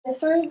I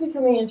started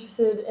becoming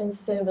interested in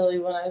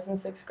sustainability when I was in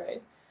sixth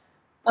grade.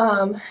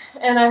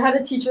 And I had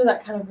a teacher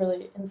that kind of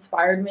really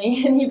inspired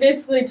me, and he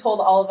basically told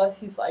all of us,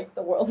 he's like,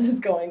 the world is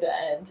going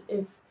to end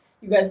if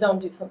you guys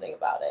don't do something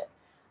about it.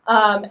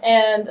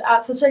 And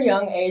at such a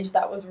young age,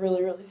 that was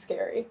really, really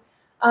scary.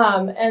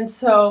 And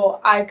so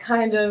I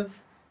kind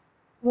of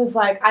was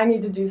like, I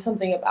need to do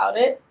something about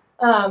it.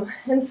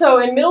 And so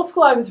in middle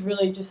school, I was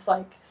really just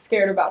like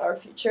scared about our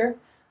future.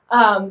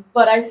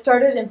 But I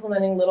started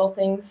implementing little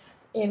things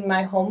in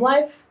my home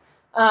life.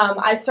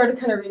 I started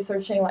kind of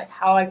researching like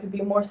how I could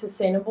be more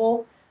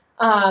sustainable.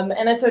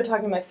 And I started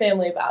talking to my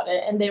family about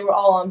it, and they were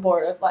all on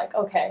board of like,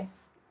 okay,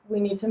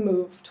 we need to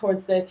move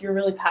towards this. You're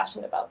really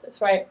passionate about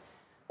this, right?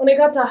 When I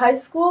got to high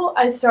school,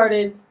 I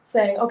started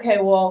saying,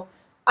 okay, well,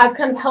 I've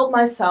kind of helped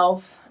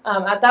myself.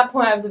 At that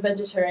point, I was a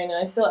vegetarian, and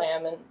I still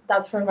am, and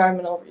that's for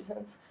environmental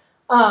reasons.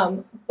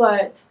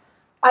 But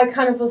I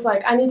kind of was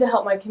like, I need to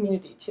help my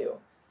community too.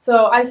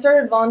 So I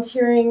started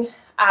volunteering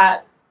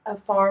at a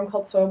farm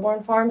called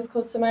Soilborn Farms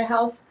close to my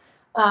house,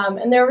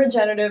 and they're a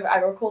regenerative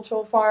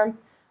agricultural farm.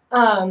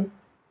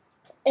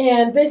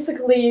 And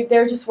basically,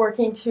 they're just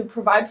working to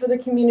provide for the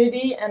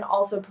community and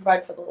also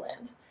provide for the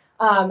land.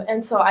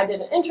 And so I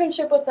did an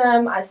internship with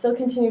them. I still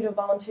continue to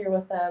volunteer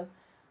with them.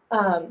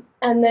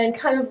 And then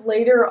kind of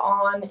later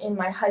on in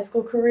my high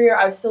school career,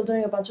 I was still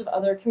doing a bunch of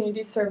other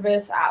community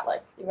service at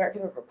like the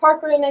American River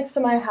Park right next to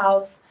my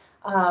house.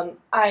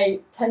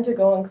 I tend to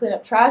go and clean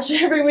up trash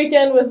every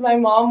weekend with my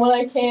mom when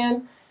I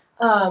can.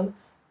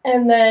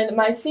 And then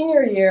my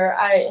senior year,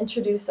 I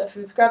introduced a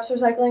food scraps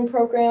recycling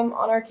program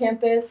on our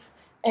campus,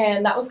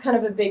 and that was kind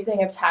of a big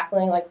thing of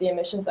tackling like the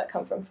emissions that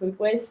come from food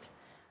waste.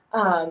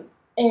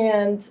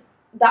 And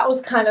that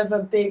was kind of a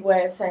big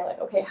way of saying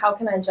like, okay, how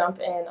can I jump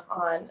in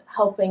on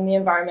helping the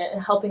environment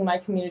and helping my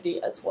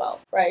community as well,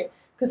 right?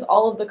 Because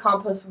all of the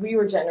compost we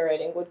were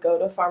generating would go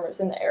to farmers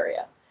in the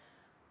area,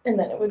 and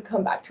then it would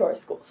come back to our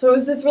school. So it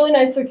was this really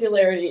nice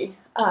circularity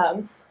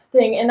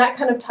thing, and that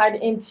kind of tied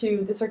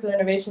into the Circular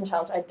Innovation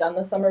Challenge I'd done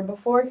the summer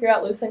before here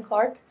at Lewis and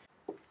Clark.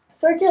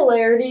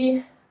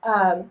 Circularity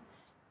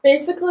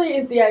basically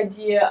is the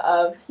idea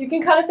of, you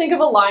can kind of think of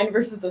a line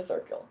versus a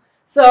circle.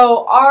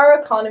 So our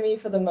economy,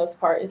 for the most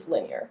part, is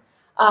linear.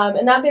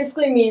 And that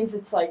basically means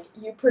it's like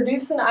you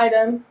produce an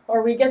item,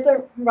 or we get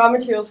the raw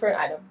materials for an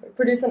item. We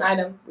produce an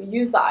item, we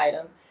use the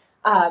item,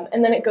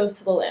 and then it goes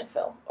to the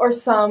landfill or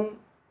some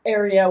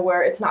area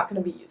where it's not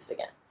going to be used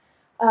again.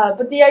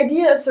 But the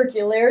idea of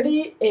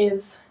circularity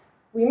is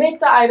we make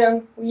the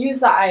item, we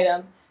use the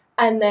item,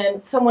 and then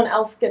someone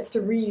else gets to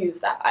reuse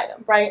that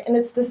item, right? And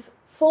it's this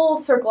full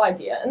circle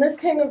idea. And this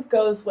kind of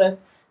goes with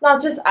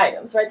not just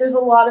items, right? There's a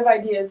lot of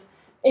ideas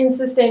in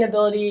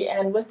sustainability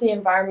and with the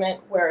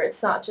environment where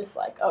it's not just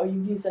like, oh, you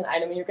used an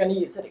item and you're going to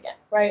use it again,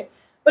 right?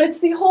 But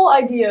it's the whole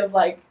idea of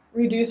like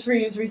reduce,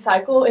 reuse,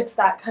 recycle. It's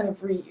that kind of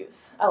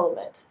reuse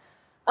element.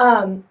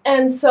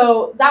 And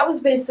so that was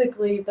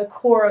basically the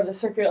core of the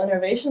Circular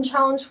Innovation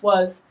Challenge,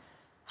 was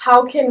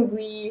how can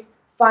we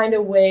find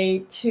a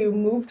way to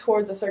move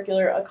towards a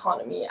circular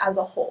economy as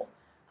a whole.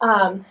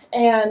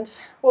 And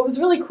what was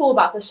really cool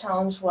about this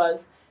challenge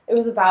was it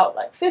was about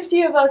like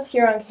 50 of us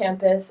here on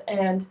campus,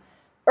 and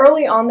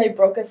early on they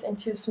broke us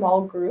into small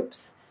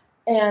groups,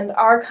 and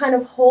our kind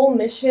of whole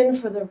mission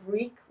for the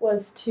week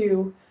was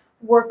to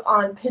work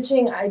on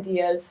pitching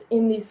ideas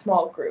in these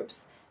small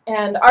groups.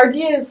 And our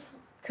ideas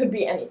could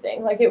be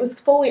anything. Like, it was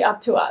fully up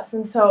to us.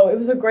 And so it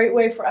was a great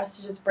way for us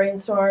to just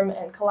brainstorm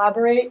and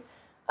collaborate.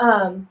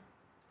 And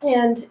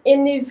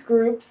in these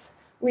groups,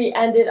 we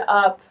ended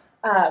up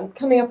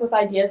coming up with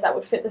ideas that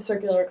would fit the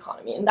circular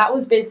economy. And that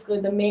was basically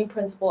the main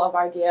principle of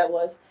our idea,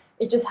 was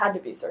it just had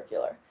to be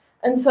circular.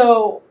 And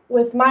so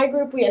with my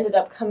group, we ended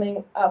up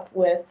coming up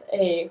with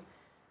a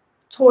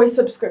toy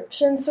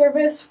subscription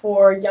service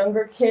for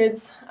younger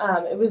kids.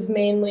 It was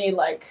mainly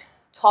like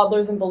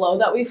toddlers and below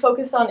that we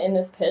focused on in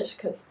this pitch,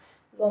 because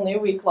it was only a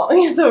week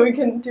long, so we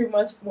couldn't do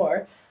much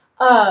more.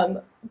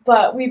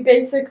 But we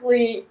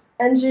basically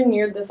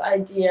engineered this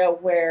idea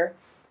where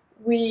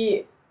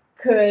we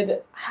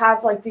could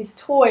have like these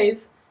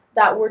toys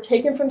that were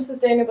taken from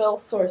sustainable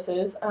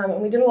sources,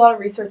 and we did a lot of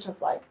research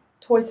of like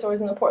toy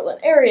stores in the Portland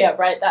area,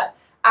 right, that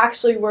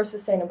actually were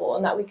sustainable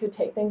and that we could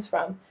take things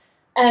from.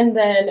 And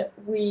then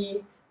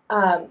we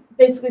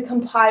basically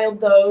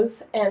compiled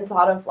those and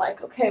thought of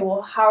like, okay,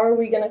 well, how are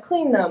we going to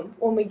clean them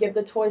when we give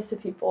the toys to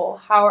people?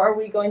 How are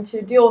we going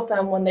to deal with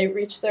them when they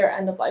reach their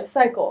end of life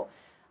cycle?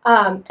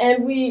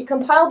 And we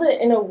compiled it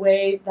in a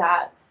way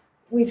that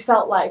we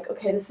felt like,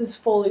 okay, this is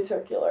fully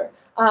circular.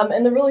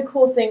 And the really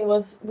cool thing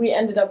was we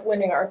ended up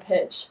winning our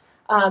pitch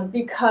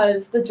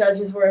because the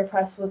judges were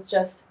impressed with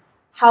just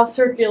how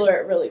circular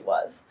it really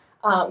was.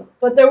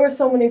 But there were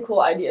so many cool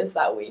ideas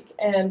that week,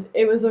 and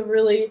it was a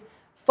really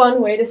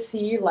fun way to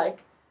see like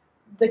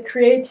the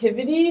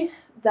creativity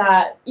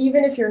that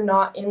even if you're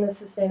not in the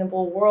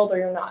sustainable world or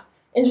you're not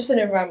interested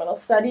in environmental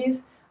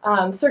studies,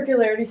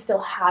 circularity still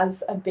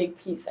has a big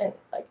piece in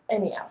like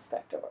any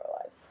aspect of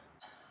our lives.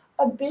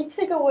 A big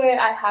takeaway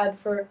I had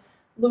for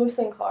Lewis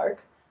and Clark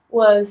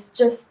was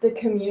just the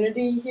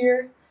community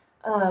here.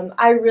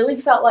 I really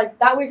felt like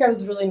that week I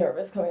was really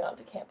nervous coming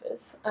onto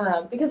campus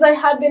because I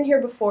had been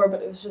here before,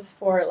 but it was just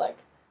for like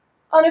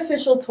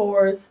unofficial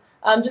tours,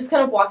 just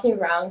kind of walking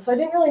around. So I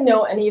didn't really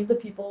know any of the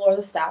people or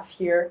the staff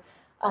here.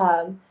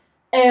 Um,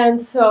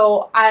 and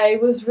so I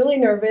was really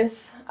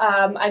nervous.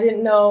 I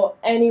didn't know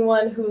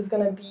anyone who was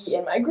going to be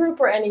in my group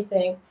or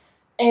anything.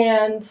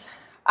 And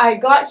I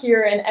got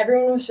here and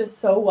everyone was just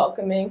so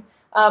welcoming,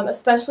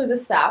 especially the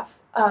staff.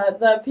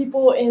 The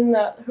people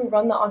who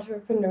run the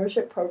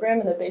entrepreneurship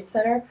program in the Bates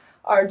Center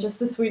are just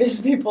the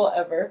sweetest people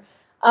ever.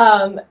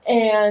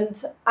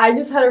 And I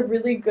just had a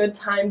really good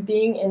time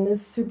being in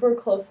this super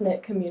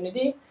close-knit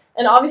community.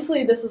 And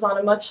obviously this was on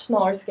a much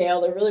smaller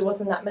scale. There really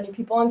wasn't that many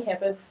people on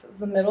campus. It was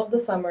the middle of the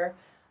summer.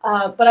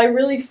 But I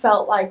really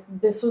felt like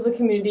this was a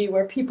community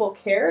where people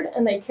cared,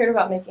 and they cared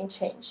about making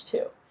change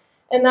too.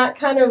 And that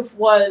kind of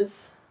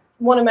was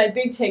one of my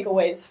big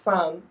takeaways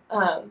from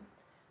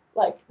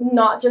like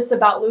not just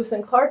about Lewis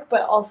and Clark,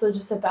 but also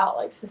just about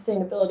like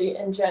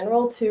sustainability in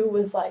general too,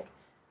 was like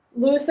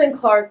Lewis and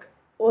Clark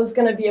was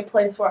going to be a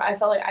place where I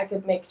felt like I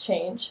could make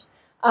change.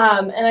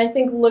 And I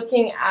think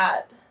looking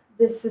at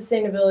this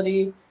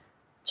sustainability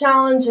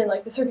challenge and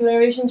like the circular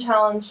innovation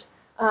challenge,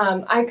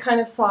 I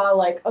kind of saw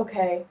like,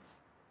 okay,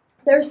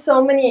 there's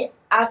so many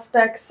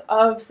aspects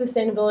of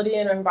sustainability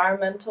and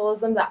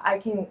environmentalism that I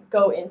can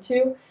go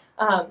into.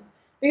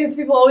 Because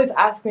people always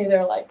ask me,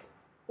 they're like,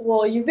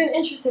 well, you've been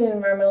interested in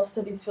environmental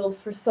studies fields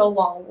for so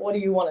long. What do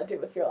you want to do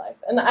with your life?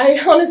 And I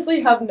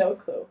honestly have no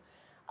clue.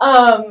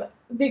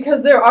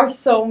 Because there are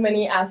so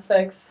many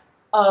aspects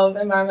of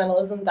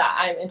environmentalism that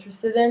I'm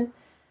interested in.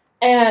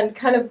 And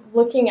kind of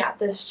looking at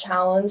this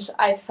challenge,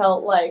 I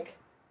felt like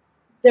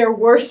there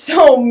were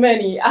so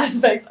many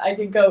aspects I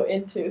could go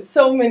into,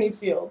 so many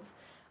fields.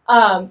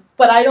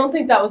 But I don't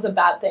think that was a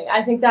bad thing.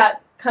 I think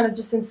that kind of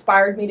just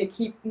inspired me to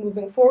keep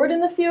moving forward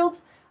in the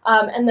field,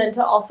 and then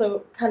to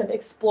also kind of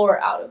explore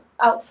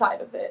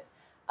outside of it.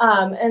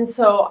 And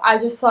so I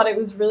just thought it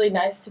was really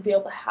nice to be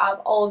able to have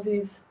all of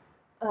these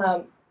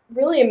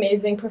really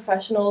amazing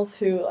professionals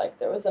who, like,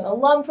 there was an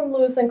alum from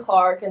Lewis and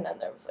Clark, and then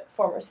there was like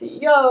former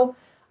CEO.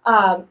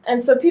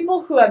 And so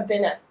people who have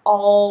been at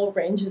all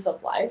ranges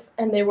of life,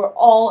 and they were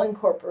all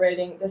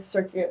incorporating this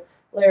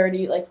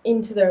circularity like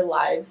into their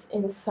lives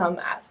in some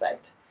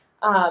aspect.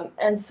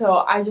 And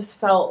so I just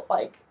felt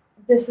like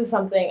this is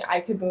something I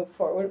could move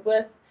forward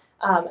with.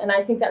 And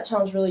I think that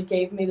challenge really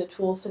gave me the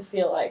tools to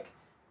feel like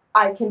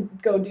I can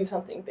go do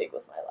something big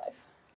with my life.